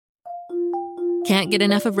Can't get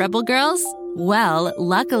enough of Rebel Girls? Well,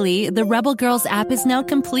 luckily, the Rebel Girls app is now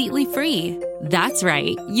completely free. That's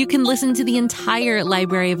right. You can listen to the entire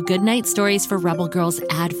library of goodnight stories for Rebel Girls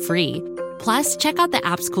ad-free. Plus, check out the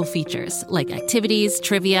app's cool features like activities,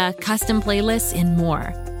 trivia, custom playlists, and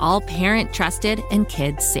more. All parent-trusted and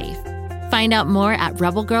kids-safe. Find out more at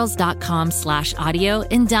rebelgirls.com/audio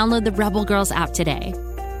and download the Rebel Girls app today.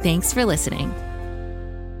 Thanks for listening.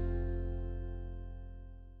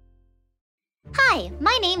 Hi,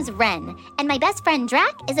 my name's Ren, and my best friend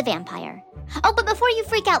Drac is a vampire. Oh, but before you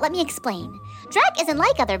freak out, let me explain. Drac isn't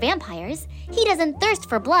like other vampires. He doesn't thirst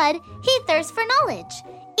for blood, he thirsts for knowledge.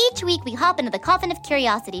 Each week we hop into the Coffin of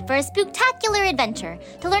Curiosity for a spooktacular adventure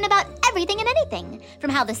to learn about everything and anything,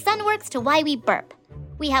 from how the sun works to why we burp.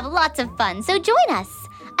 We have lots of fun, so join us.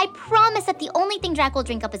 I promise that the only thing Drac will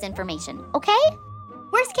drink up is information, okay?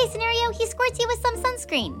 Worst case scenario, he squirts you with some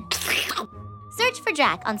sunscreen. Search for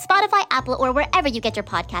Drac on Spotify, Apple, or wherever you get your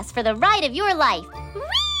podcasts for the ride of your life. Whee!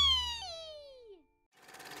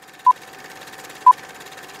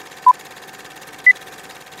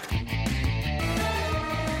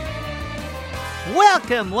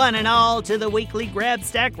 Welcome, one and all, to the weekly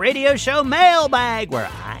Grabstack radio show Mailbag, where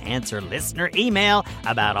I answer listener email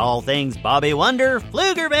about all things Bobby Wonder,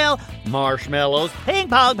 Pflugerville, marshmallows, ping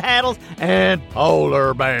pong paddles, and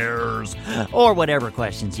polar bears, or whatever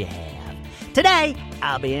questions you have. Today,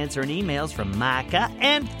 I'll be answering emails from Micah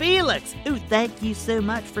and Felix, who thank you so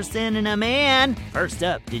much for sending them in. First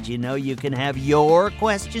up, did you know you can have your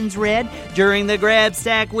questions read during the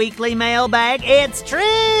Grabstack Weekly Mailbag? It's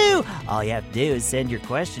true! All you have to do is send your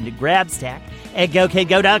question to Grabstack at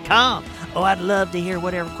GoKidGo.com. Oh, I'd love to hear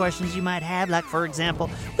whatever questions you might have, like, for example,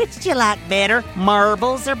 which do you like better,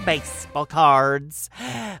 marbles or baseball cards?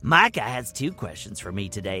 Micah has 2 questions for me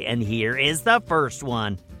today, and here is the first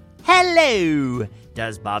one. Hello!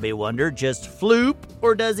 Does Bobby Wonder just floop,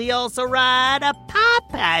 or does he also ride a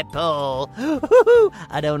pineapple?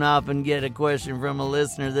 I don't often get a question from a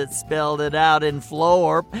listener that spelled it out in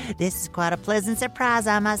florp. This is quite a pleasant surprise,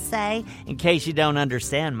 I must say. In case you don't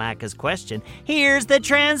understand Micah's question, here's the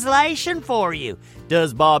translation for you.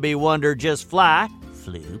 Does Bobby Wonder just fly,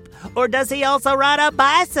 floop, or does he also ride a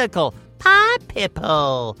bicycle,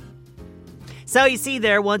 pineapple? So you see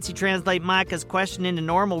there, once you translate Micah's question into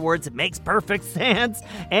normal words, it makes perfect sense.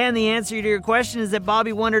 And the answer to your question is that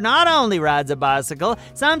Bobby Wonder not only rides a bicycle,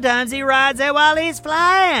 sometimes he rides it while he's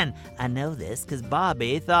flying. I know this because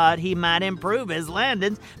Bobby thought he might improve his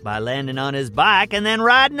landings by landing on his bike and then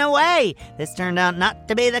riding away. This turned out not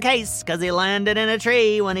to be the case because he landed in a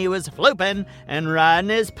tree when he was flooping and riding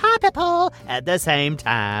his pineapple at the same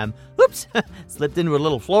time. Oops, slipped into a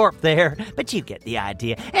little florp there, but you get the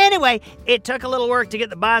idea. Anyway, it took a little work to get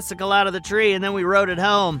the bicycle out of the tree, and then we rode it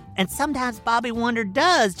home. And sometimes Bobby Wonder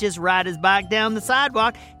does just ride his bike down the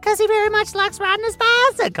sidewalk because he very much likes riding his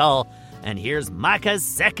bicycle. And here's Micah's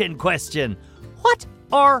second question. What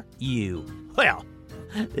are you? Well,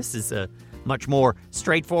 this is a much more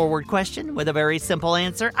straightforward question with a very simple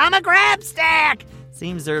answer. I'm a Grabstack!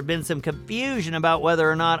 Seems there have been some confusion about whether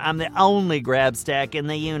or not I'm the only Grabstack in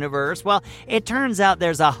the universe. Well, it turns out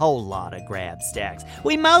there's a whole lot of Grabstacks.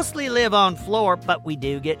 We mostly live on Florp, but we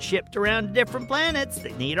do get shipped around to different planets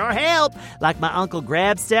that need our help. Like my Uncle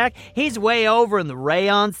Grabstack, he's way over in the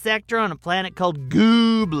Rayon sector on a planet called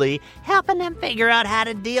Goobly, helping them figure out how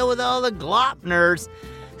to deal with all the Glopners.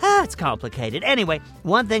 It's complicated. Anyway,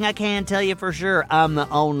 one thing I can tell you for sure, I'm the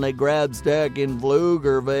only Grabstack in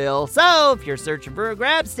Pflugerville. So, if you're searching for a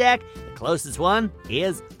Grabstack, the closest one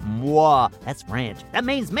is moi. That's French. That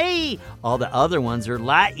means me. All the other ones are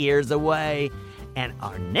light years away. And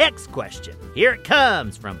our next question, here it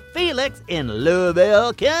comes from Felix in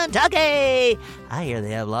Louisville, Kentucky. I hear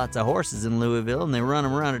they have lots of horses in Louisville, and they run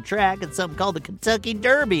them around a track at something called the Kentucky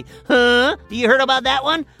Derby. Huh? You heard about that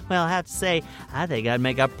one? Well, I have to say, I think I'd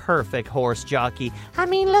make a perfect horse jockey. I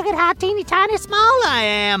mean, look at how teeny tiny small I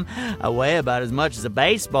am. I weigh about as much as a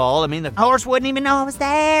baseball. I mean, the horse wouldn't even know I was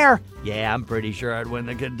there. Yeah, I'm pretty sure I'd win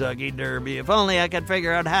the Kentucky Derby if only I could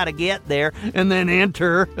figure out how to get there and then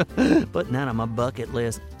enter. But none on my bucket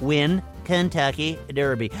list. Win Kentucky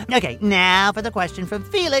Derby. Okay, now for the question from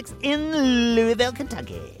Felix in Louisville,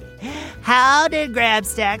 Kentucky. How did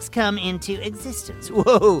Grabstacks come into existence?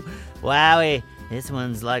 Whoa, wowie. This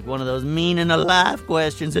one's like one of those meaning-of-life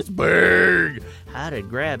questions. It's big. How did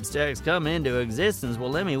Grabstacks come into existence? Well,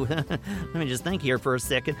 let me just think here for a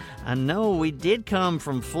second. I know we did come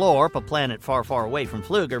from Florp, a planet far, far away from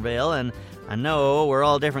Pflugerville, and I know we're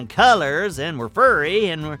all different colors, and we're furry,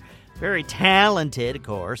 and Very talented, of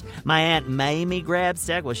course. My Aunt Mamie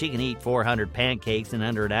Grabstack, well, she can eat 400 pancakes in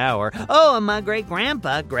under an hour. Oh, and my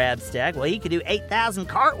great-grandpa Grabstack, well, he could do 8,000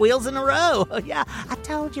 cartwheels in a row. Yeah, I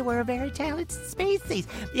told you we're a very talented species.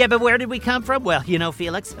 Yeah, but where did we come from? Well, you know,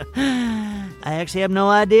 Felix, I actually have no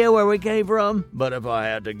idea where we came from. But if I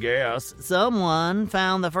had to guess, someone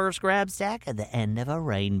found the first Grabstack at the end of a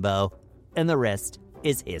rainbow. And the rest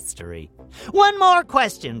is history. One more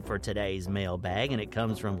question for today's mailbag, and it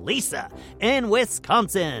comes from Lisa in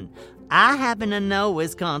Wisconsin. I happen to know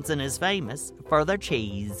Wisconsin is famous for their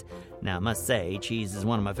cheese. Now, I must say, cheese is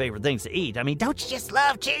one of my favorite things to eat. I mean, don't you just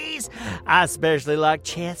love cheese? I especially like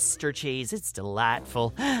Chester cheese. It's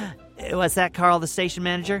delightful. What's that, Carl, the station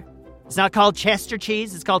manager? It's not called Chester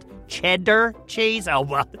cheese, it's called cheddar cheese? Oh,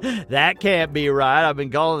 well, that can't be right. I've been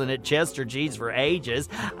calling it Chester cheese for ages.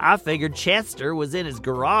 I figured Chester was in his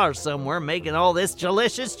garage somewhere making all this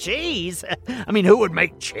delicious cheese. I mean, who would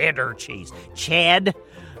make cheddar cheese? Ched?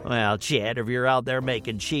 Well, Ched, if you're out there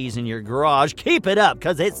making cheese in your garage, keep it up,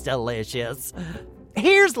 because it's delicious.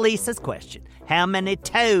 Here's Lisa's question. How many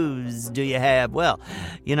toes do you have? Well,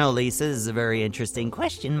 you know, Lisa, this is a very interesting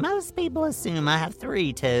question. Most people assume I have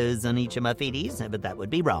 3 toes on each of my feeties, but that would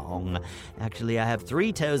be wrong. Actually, I have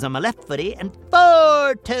 3 toes on my left footy and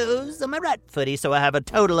 4 toes on my right footy, so I have a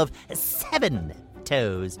total of 7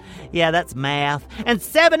 toes. Yeah, that's math. And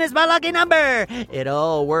 7 is my lucky number. It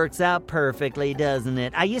all works out perfectly, doesn't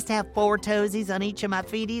it? I used to have 4 toesies on each of my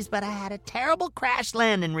feeties, but I had a terrible crash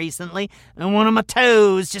landing recently, and one of my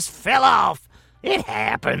toes just fell off. It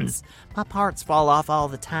happens. My parts fall off all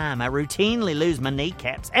the time. I routinely lose my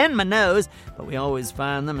kneecaps and my nose, but we always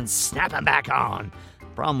find them and snap them back on.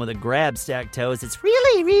 Problem with a Grabstack toe is it's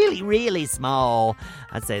really, really, really small.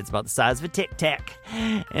 I'd say it's about the size of a Tic Tac.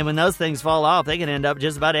 And when those things fall off, they can end up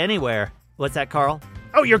just about anywhere. What's that, Carl?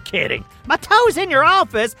 Oh, you're kidding. My toe's in your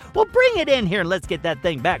office. Well, bring it in here and let's get that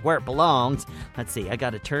thing back where it belongs. Let's see. I got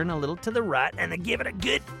to turn a little to the right and then give it a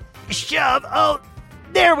good shove. Oh,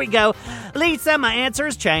 there we go. Lisa, my answer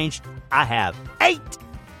has changed. I have 8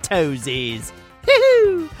 toesies.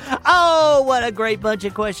 Woo-hoo! Oh, what a great bunch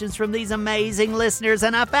of questions from these amazing listeners,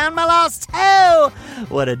 and I found my lost toe.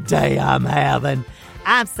 What a day I'm having.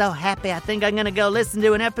 I'm so happy I think I'm going to go listen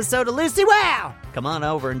to an episode of Lucy Wow. Come on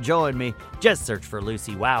over and join me. Just search for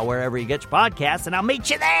Lucy Wow wherever you get your podcasts, and I'll meet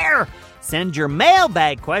you there. Send your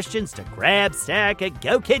mailbag questions to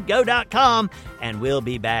grabstack@gokidgo.com, and we'll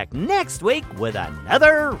be back next week with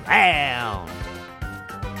another round.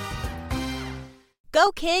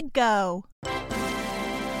 Go, kid, go.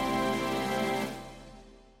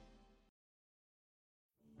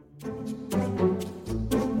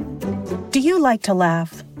 Do you like to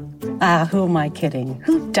laugh? Who am I kidding?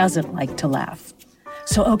 Who doesn't like to laugh?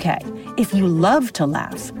 So, okay, if you love to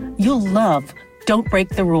laugh, you'll love Don't Break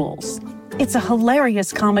the Rules. It's a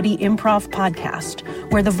hilarious comedy improv podcast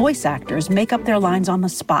where the voice actors make up their lines on the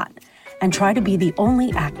spot and try to be the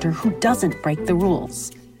only actor who doesn't break the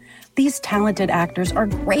rules. These talented actors are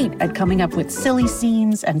great at coming up with silly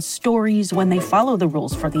scenes and stories when they follow the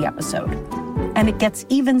rules for the episode. And it gets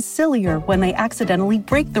even sillier when they accidentally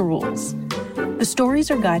break the rules. The stories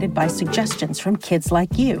are guided by suggestions from kids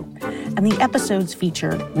like you, and the episodes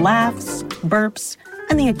feature laughs, burps,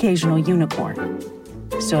 and the occasional unicorn.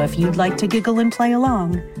 So if you'd like to giggle and play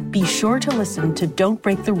along, be sure to listen to Don't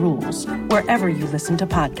Break the Rules wherever you listen to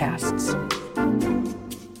podcasts.